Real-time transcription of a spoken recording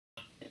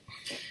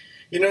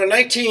You know, in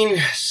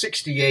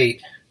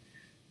 1968,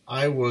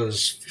 I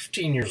was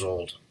 15 years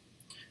old.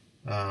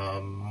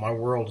 My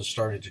world has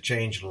started to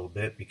change a little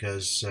bit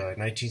because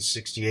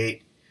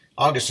 1968,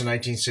 August of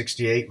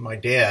 1968, my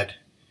dad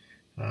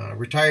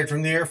retired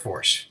from the Air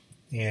Force,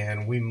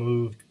 and we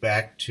moved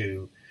back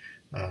to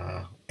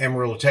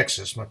Amarillo,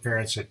 Texas. My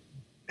parents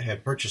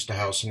had purchased a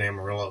house in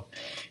Amarillo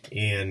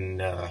in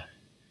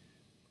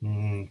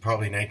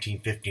probably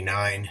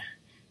 1959.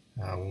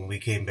 When we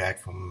came back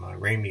from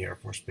Ramey Air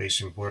Force Base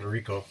in Puerto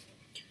Rico.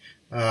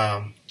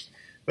 But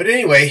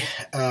anyway,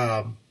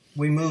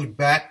 we moved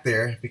back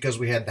there because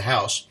we had the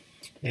house.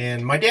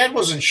 And my dad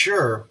wasn't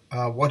sure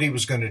what he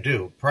was going to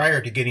do. Prior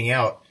to getting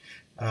out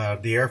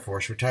of the Air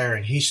Force,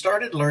 retiring, he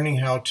started learning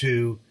how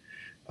to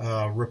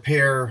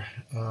repair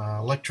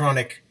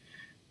electronic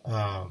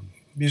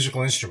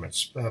musical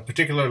instruments,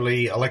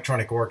 particularly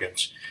electronic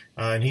organs.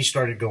 And he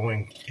started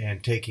going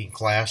and taking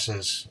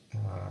classes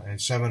and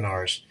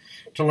seminars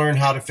to learn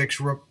how to fix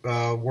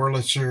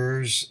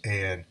Wurlitzers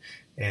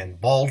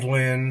and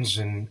Baldwins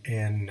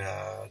and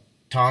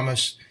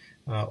Thomas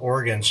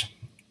organs.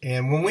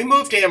 And when we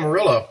moved to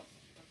Amarillo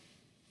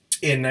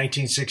in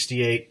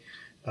 1968,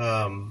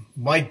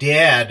 my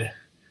dad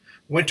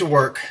went to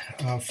work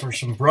for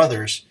some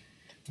brothers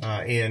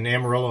in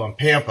Amarillo and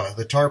Pampa,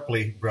 the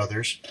Tarpley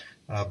brothers,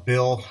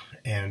 Bill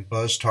and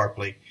Buzz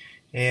Tarpley,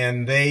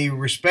 and they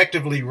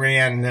respectively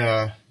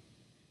ran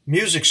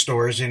music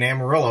stores in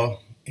Amarillo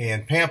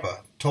and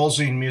Pampa,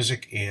 Tolzien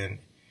Music in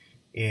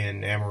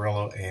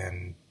Amarillo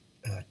and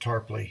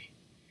Tarpley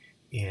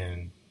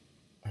in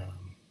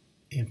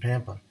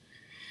Pampa.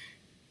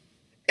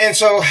 And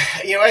so,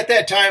 you know, at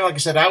that time, like I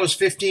said, I was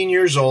 15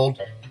 years old,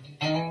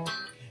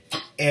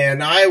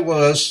 and I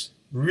was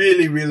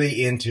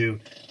really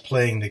into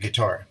playing the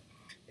guitar.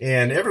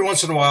 And every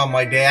once in a while,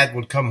 my dad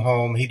would come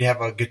home. He'd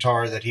have a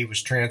guitar that he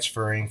was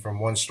transferring from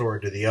one store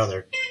to the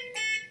other.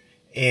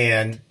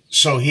 And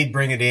so he'd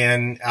bring it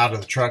in out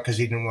of the truck because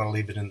he didn't want to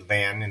leave it in the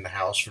van in the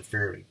house for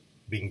fear of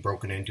being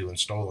broken into and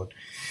stolen.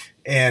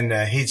 And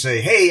he'd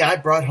say, "Hey, I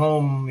brought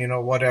home, you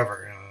know,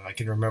 whatever." I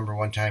can remember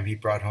one time he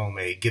brought home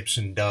a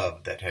Gibson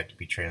Dove that had to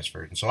be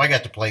transferred. And so I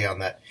got to play on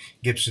that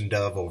Gibson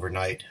Dove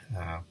overnight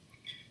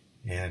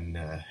and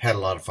had a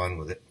lot of fun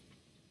with it.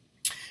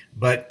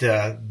 But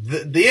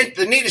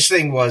the neatest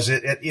thing was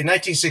in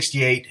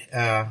 1968,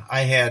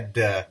 I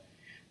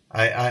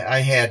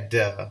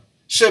had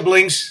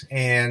siblings,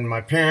 and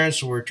my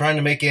parents were trying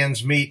to make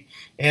ends meet,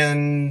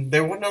 and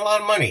there wasn't a lot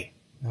of money.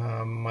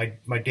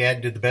 My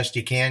dad did the best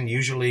he can.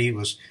 Usually he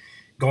was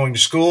going to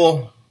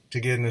school to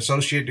get an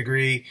associate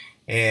degree,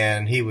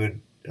 and he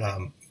would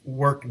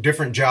work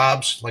different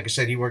jobs. Like I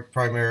said, he worked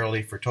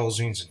primarily for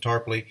Tolzien's and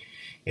Tarpley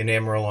in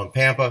Amarillo and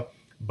Pampa.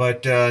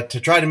 But to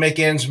try to make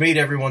ends meet,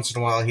 every once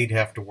in a while he'd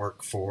have to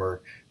work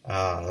for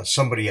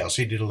somebody else.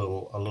 He did a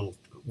little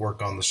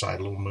work on the side,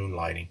 a little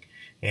moonlighting.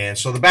 And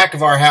so the back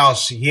of our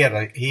house, he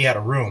had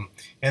a room,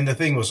 and the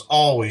thing was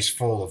always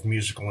full of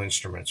musical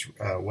instruments,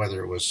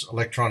 whether it was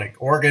electronic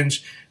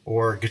organs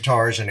or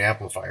guitars and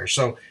amplifiers.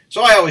 So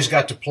I always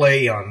got to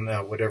play on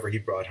whatever he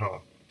brought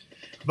home.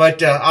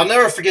 But I'll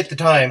never forget the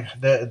time.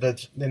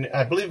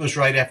 I believe it was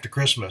right after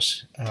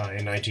Christmas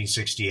in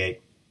 1968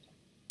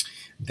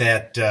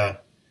 that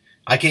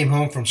I came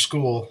home from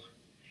school,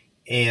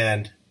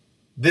 and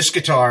this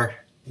guitar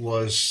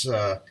was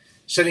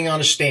sitting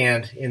on a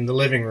stand in the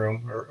living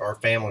room, or our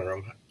family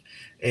room,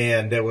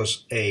 and there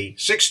was a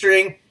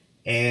 6-string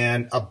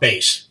and a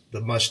bass, the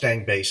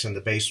Mustang bass, and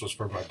the bass was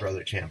for my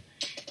brother Tim.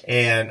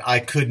 And I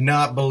could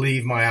not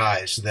believe my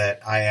eyes that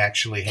I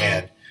actually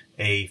had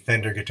a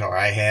Fender guitar.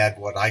 I had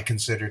what I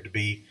considered to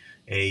be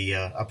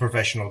a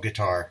professional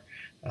guitar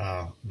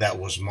that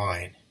was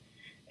mine.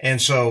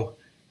 And so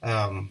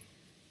I've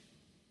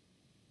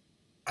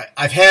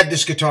had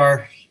this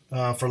guitar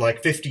for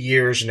like 50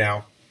 years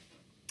now,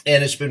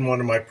 and it's been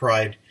one of my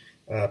pride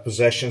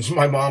possessions.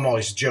 My mom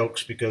always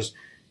jokes because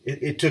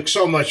it took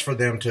so much for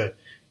them to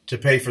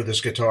pay for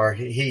this guitar.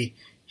 He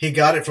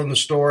got it from the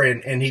store,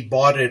 and he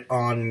bought it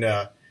on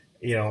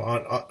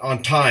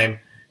on time.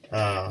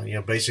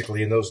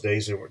 Basically in those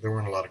days there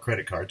weren't a lot of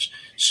credit cards,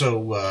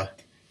 so I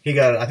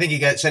think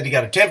he said he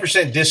got a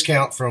 10%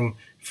 discount from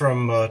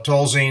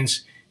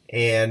Tolzien's,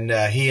 and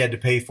he had to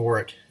pay for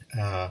it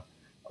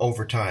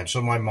over time.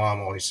 So my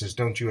mom always says,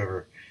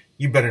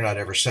 you better not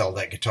ever sell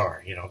that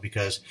guitar,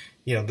 because,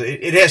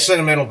 it has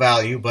sentimental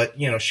value, but,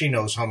 she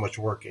knows how much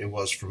work it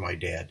was for my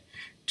dad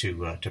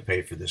to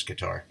pay for this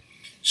guitar.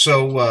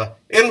 So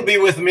it'll be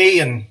with me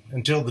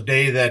until the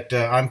day that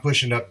I'm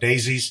pushing up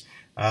daisies.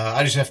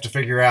 I just have to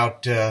figure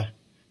out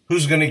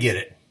who's going to get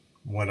it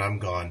when I'm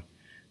gone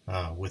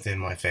within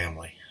my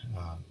family.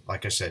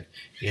 Like I said,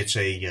 it's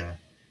a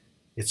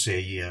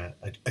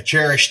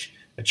cherished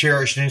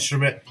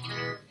instrument,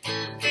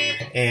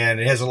 and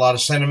it has a lot of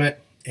sentiment,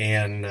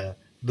 and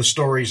the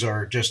stories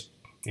are just,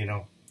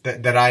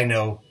 that I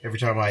know every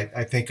time I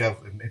think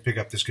of and pick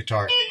up this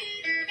guitar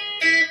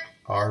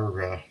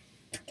are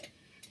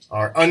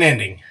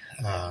unending.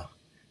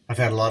 I've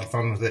had a lot of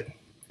fun with it,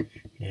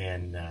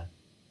 and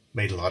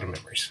made a lot of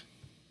memories.